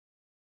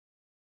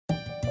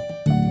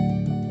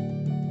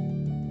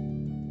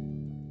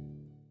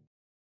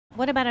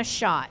What about a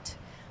shot?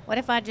 What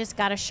if I just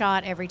got a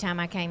shot every time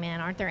I came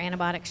in? Aren't there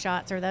antibiotic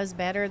shots? Are those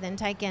better than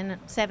taking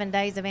 7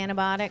 days of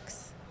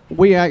antibiotics?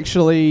 We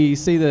actually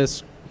see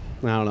this,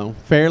 I don't know,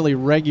 fairly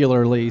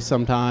regularly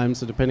sometimes,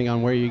 depending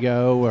on where you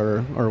go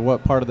or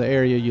what part of the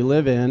area you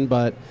live in.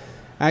 But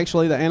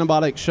actually, the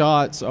antibiotic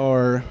shots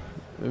are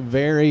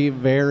very,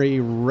 very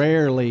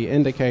rarely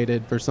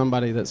indicated for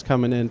somebody that's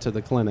coming into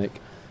the clinic.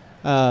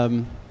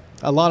 A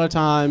lot of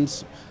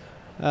times,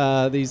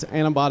 these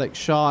antibiotic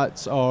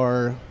shots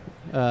are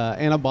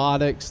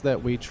antibiotics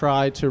that we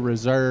try to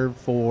reserve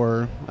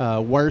for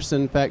worse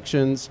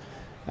infections,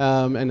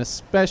 and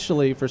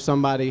especially for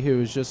somebody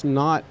who is just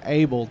not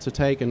able to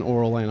take an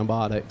oral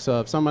antibiotic. So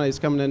if somebody's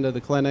coming into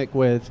the clinic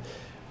with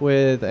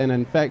an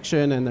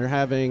infection and they're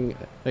having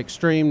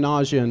extreme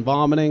nausea and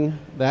vomiting,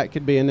 that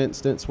could be an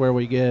instance where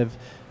we give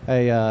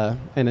an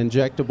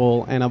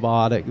injectable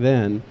antibiotic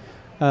then.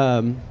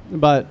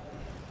 But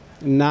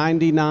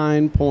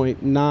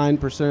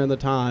 99.9% of the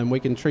time we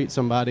can treat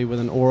somebody with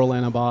an oral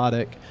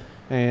antibiotic,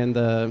 and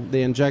the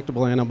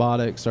injectable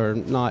antibiotics are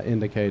not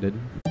indicated.